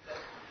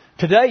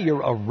 Today,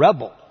 you're a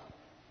rebel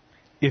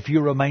if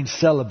you remain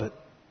celibate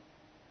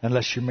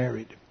unless you're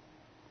married.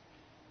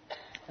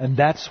 And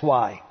that's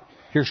why,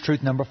 here's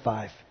truth number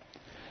 5.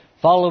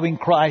 Following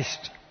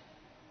Christ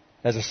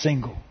as a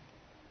single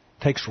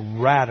takes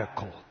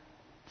radical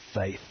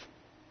faith.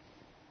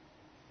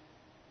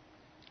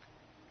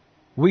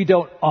 We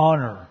don't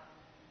honor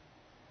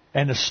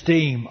and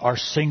esteem our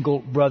single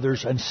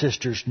brothers and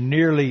sisters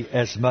nearly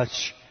as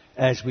much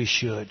as we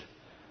should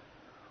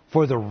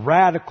for the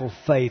radical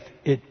faith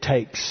it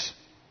takes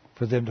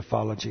for them to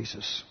follow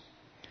Jesus.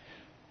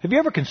 Have you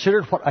ever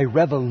considered what a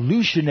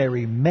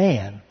revolutionary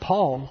man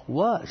Paul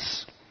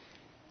was?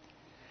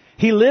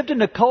 He lived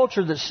in a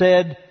culture that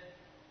said,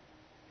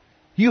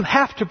 you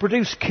have to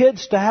produce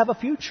kids to have a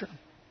future.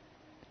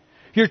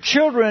 Your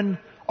children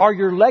are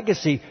your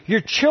legacy.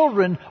 Your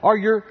children are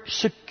your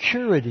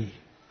security.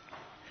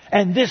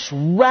 And this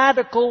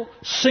radical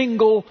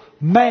single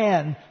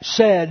man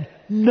said,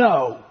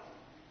 no.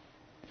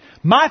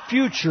 My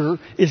future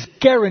is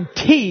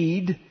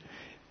guaranteed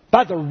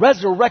by the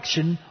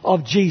resurrection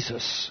of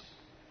Jesus.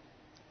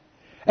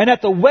 And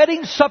at the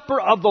wedding supper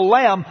of the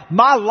Lamb,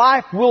 my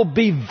life will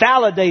be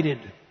validated.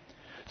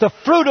 The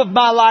fruit of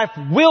my life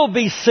will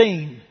be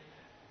seen.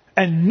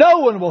 And no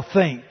one will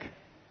think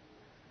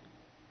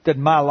that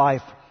my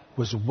life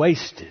was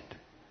wasted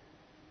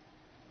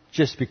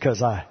just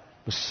because I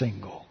was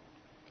single.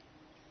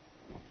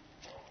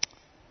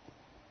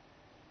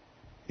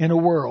 In a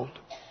world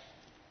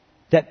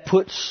that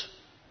puts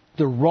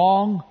the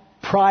wrong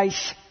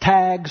price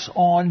tags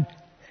on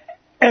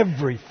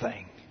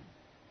everything,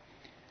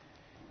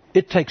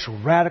 it takes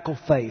radical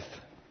faith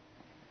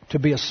to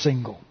be a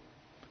single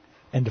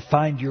and to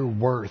find your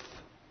worth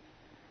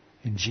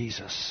in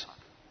Jesus.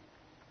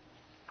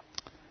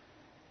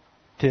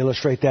 To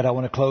illustrate that, I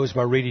want to close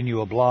by reading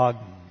you a blog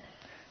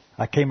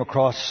I came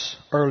across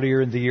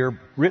earlier in the year,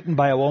 written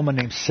by a woman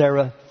named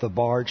Sarah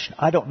Thebarge.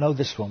 I don't know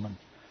this woman.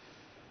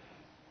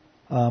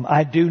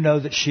 I do know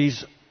that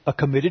she's a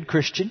committed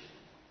Christian.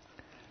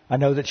 I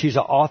know that she's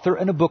an author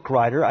and a book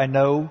writer. I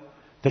know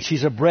that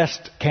she's a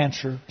breast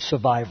cancer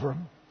survivor.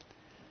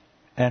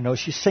 And I know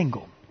she's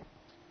single.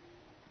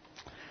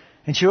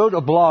 And she wrote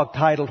a blog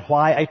titled,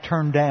 Why I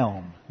Turned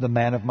Down the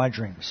Man of My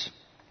Dreams.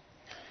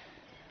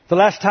 The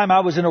last time I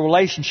was in a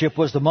relationship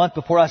was the month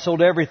before I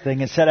sold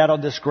everything and set out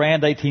on this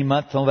grand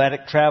 18-month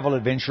nomadic travel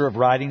adventure of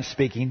writing,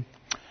 speaking.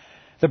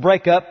 The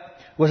breakup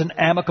was an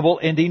amicable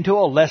ending to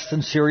a less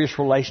than serious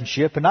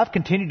relationship, and I've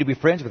continued to be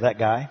friends with that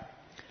guy.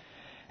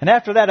 And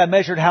after that, I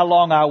measured how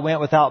long I went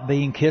without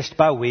being kissed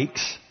by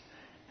weeks,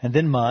 and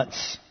then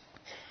months.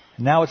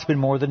 And now it's been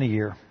more than a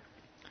year.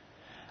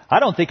 I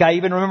don't think I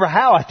even remember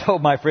how I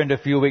told my friend a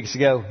few weeks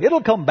ago.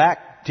 It'll come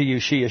back to you,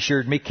 she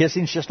assured me.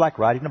 Kissing's just like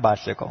riding a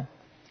bicycle.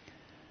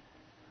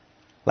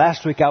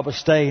 Last week I was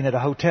staying at a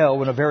hotel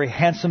when a very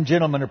handsome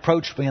gentleman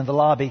approached me in the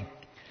lobby.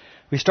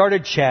 We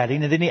started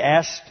chatting, and then he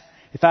asked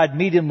if I'd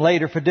meet him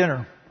later for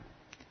dinner.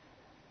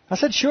 I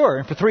said sure,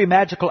 and for 3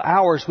 magical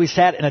hours we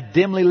sat in a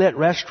dimly lit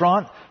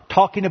restaurant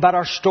talking about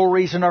our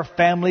stories and our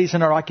families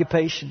and our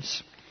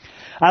occupations.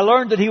 I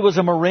learned that he was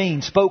a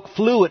Marine, spoke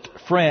fluent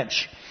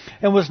French,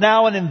 and was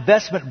now an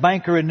investment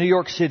banker in New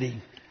York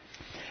City.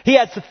 He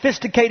had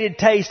sophisticated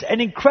taste and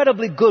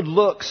incredibly good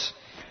looks.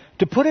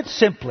 To put it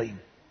simply,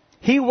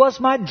 he was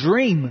my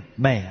dream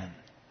man.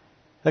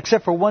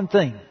 Except for one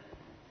thing.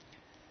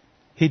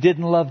 He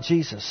didn't love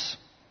Jesus.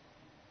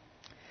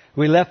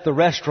 We left the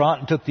restaurant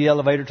and took the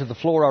elevator to the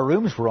floor our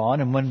rooms were on,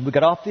 and when we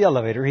got off the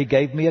elevator, he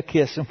gave me a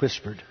kiss and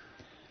whispered,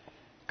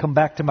 "Come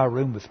back to my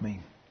room with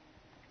me."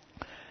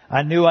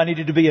 I knew I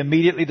needed to be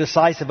immediately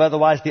decisive,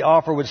 otherwise the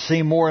offer would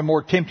seem more and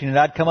more tempting, and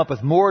I'd come up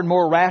with more and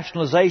more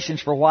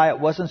rationalizations for why it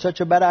wasn't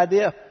such a bad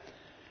idea.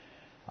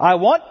 "I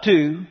want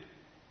to,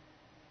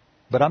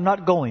 but I'm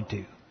not going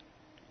to,"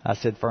 I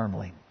said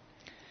firmly.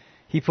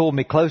 He pulled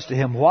me close to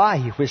him. "Why?"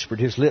 he whispered,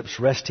 his lips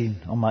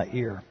resting on my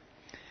ear.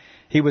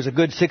 He was a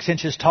good 6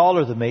 inches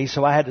taller than me,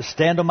 so I had to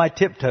stand on my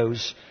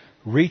tiptoes,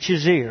 reach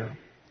his ear.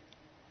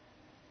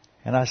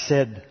 And I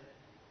said,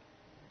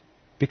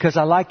 "Because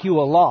I like you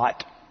a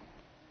lot,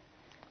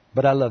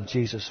 but I love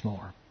Jesus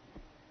more."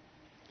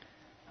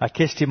 I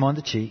kissed him on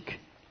the cheek,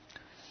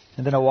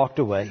 and then I walked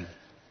away.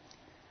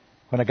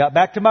 When I got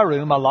back to my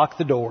room, I locked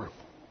the door,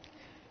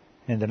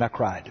 and then I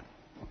cried.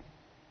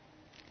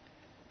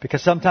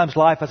 Because sometimes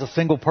life as a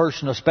single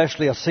person,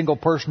 especially a single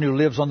person who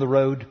lives on the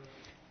road,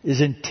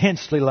 is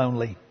intensely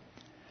lonely.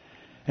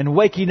 And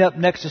waking up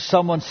next to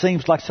someone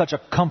seems like such a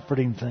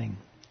comforting thing.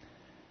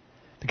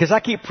 Because I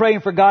keep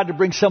praying for God to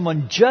bring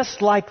someone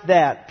just like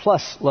that,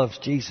 plus loves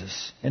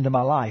Jesus, into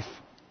my life.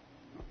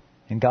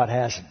 And God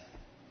hasn't.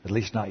 At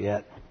least not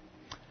yet.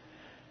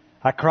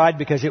 I cried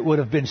because it would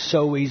have been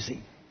so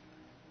easy.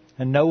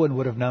 And no one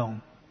would have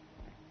known.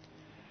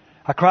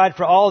 I cried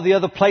for all the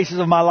other places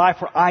of my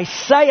life where I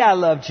say I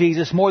love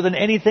Jesus more than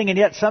anything, and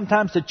yet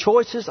sometimes the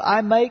choices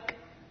I make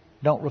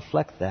don't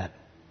reflect that.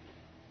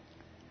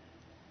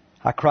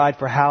 I cried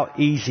for how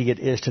easy it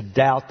is to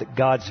doubt that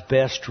God's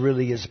best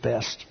really is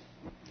best.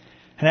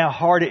 And how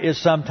hard it is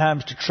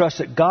sometimes to trust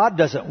that God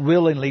doesn't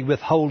willingly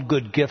withhold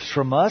good gifts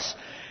from us.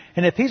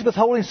 And if He's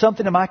withholding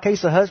something, in my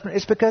case a husband,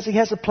 it's because He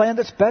has a plan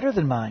that's better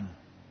than mine.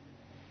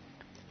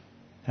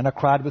 And I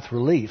cried with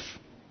relief.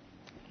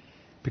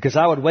 Because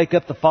I would wake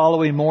up the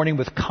following morning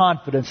with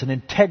confidence and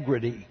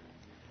integrity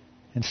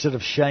instead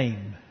of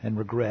shame and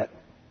regret.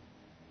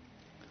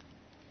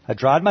 I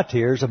dried my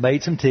tears, I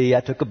made some tea,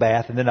 I took a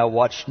bath, and then I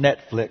watched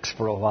Netflix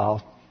for a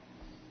while.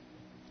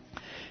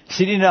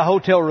 Sitting in a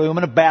hotel room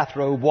in a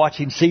bathrobe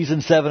watching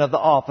season 7 of The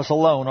Office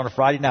alone on a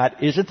Friday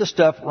night isn't the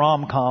stuff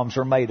rom-coms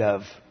are made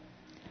of.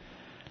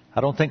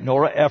 I don't think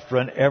Nora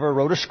Ephron ever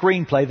wrote a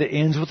screenplay that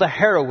ends with a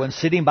heroine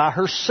sitting by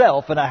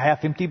herself in a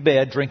half-empty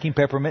bed drinking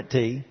peppermint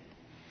tea.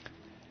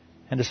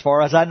 And as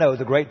far as I know,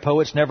 the great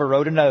poets never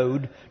wrote an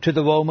ode to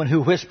the woman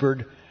who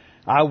whispered,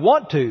 "I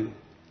want to,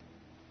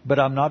 but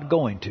I'm not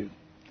going to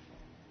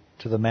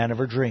the man of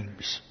her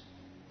dreams.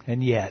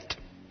 And yet,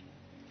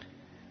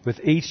 with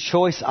each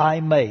choice I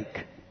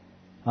make,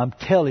 I'm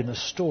telling a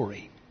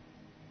story.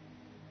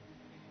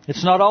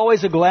 It's not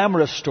always a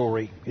glamorous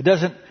story. It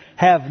doesn't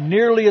have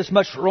nearly as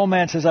much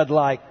romance as I'd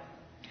like.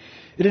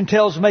 It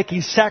entails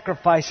making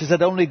sacrifices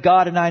that only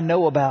God and I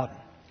know about.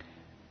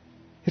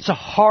 It's a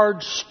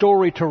hard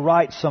story to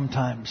write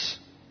sometimes.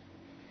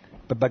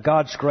 But by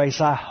God's grace,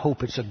 I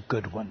hope it's a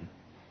good one.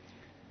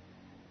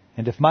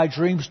 And if my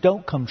dreams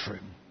don't come true,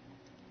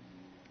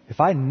 if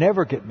I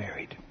never get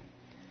married,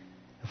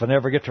 if I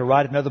never get to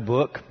write another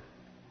book,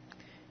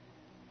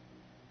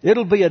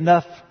 it'll be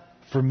enough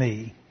for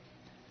me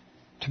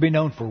to be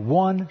known for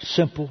one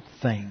simple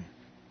thing.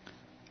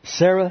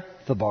 Sarah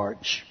the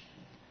Barge,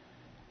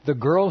 the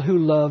girl who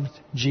loved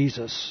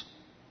Jesus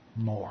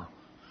more.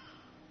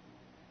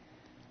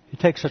 It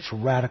takes such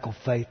radical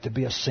faith to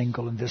be a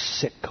single in this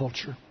sick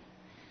culture.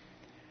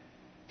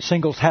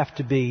 Singles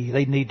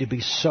they need to be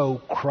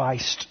so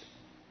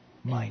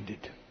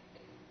Christ-minded.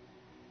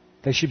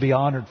 They should be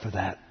honored for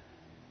that.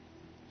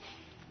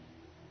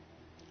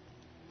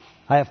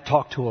 I have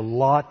talked to a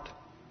lot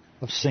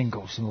of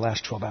singles in the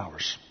last 12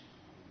 hours.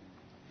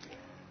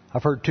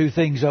 I've heard two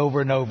things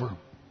over and over.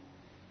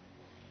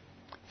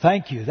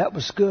 Thank you, that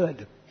was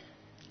good.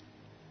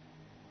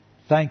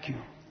 Thank you,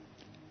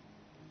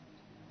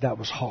 that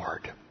was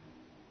hard.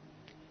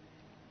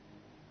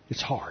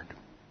 It's hard.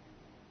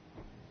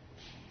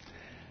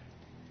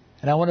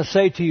 And I want to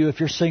say to you, if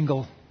you're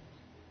single,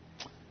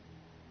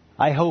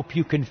 I hope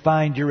you can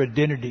find your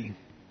identity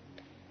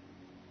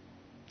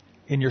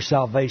in your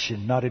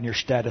salvation, not in your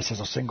status as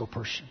a single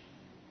person.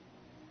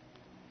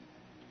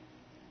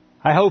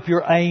 I hope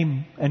your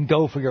aim and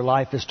goal for your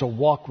life is to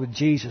walk with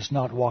Jesus,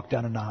 not walk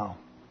down an aisle.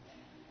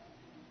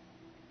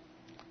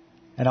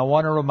 And I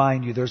want to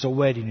remind you, there's a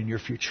wedding in your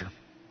future.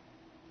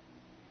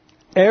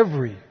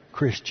 Every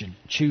Christian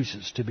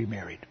chooses to be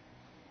married.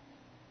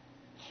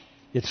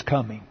 It's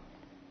coming.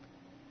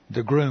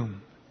 The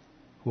groom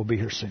will be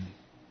here soon.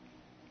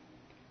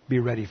 Be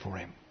ready for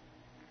him.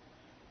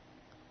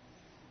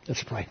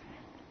 Let's pray.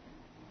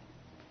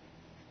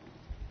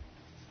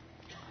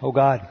 Oh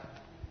God,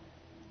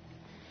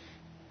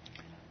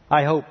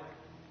 I hope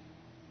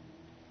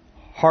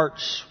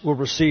hearts will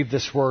receive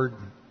this word,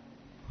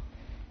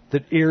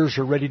 that ears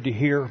are ready to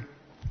hear.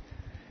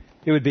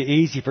 It would be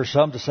easy for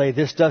some to say,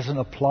 this doesn't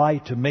apply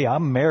to me.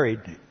 I'm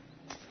married.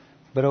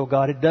 But, oh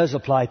God, it does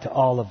apply to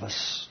all of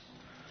us.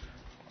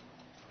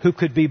 Who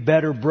could be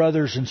better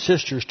brothers and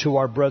sisters to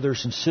our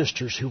brothers and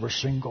sisters who are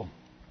single?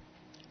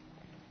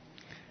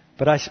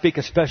 But I speak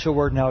a special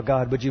word now,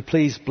 God. Would you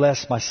please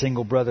bless my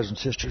single brothers and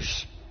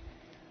sisters?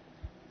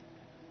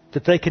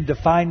 That they can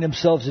define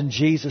themselves in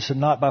Jesus and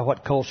not by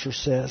what culture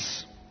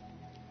says.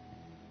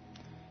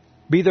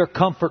 Be their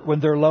comfort when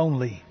they're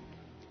lonely.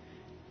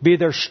 Be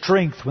their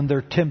strength when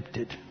they're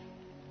tempted.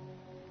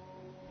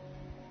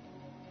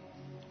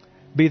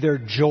 Be their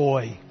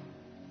joy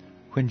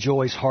when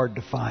joy is hard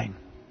to find.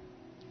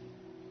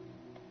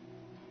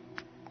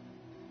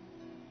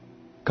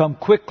 Come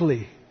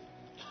quickly,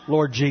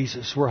 Lord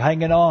Jesus. We're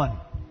hanging on,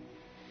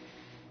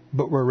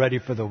 but we're ready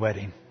for the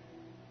wedding.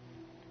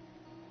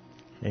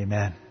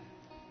 Amen.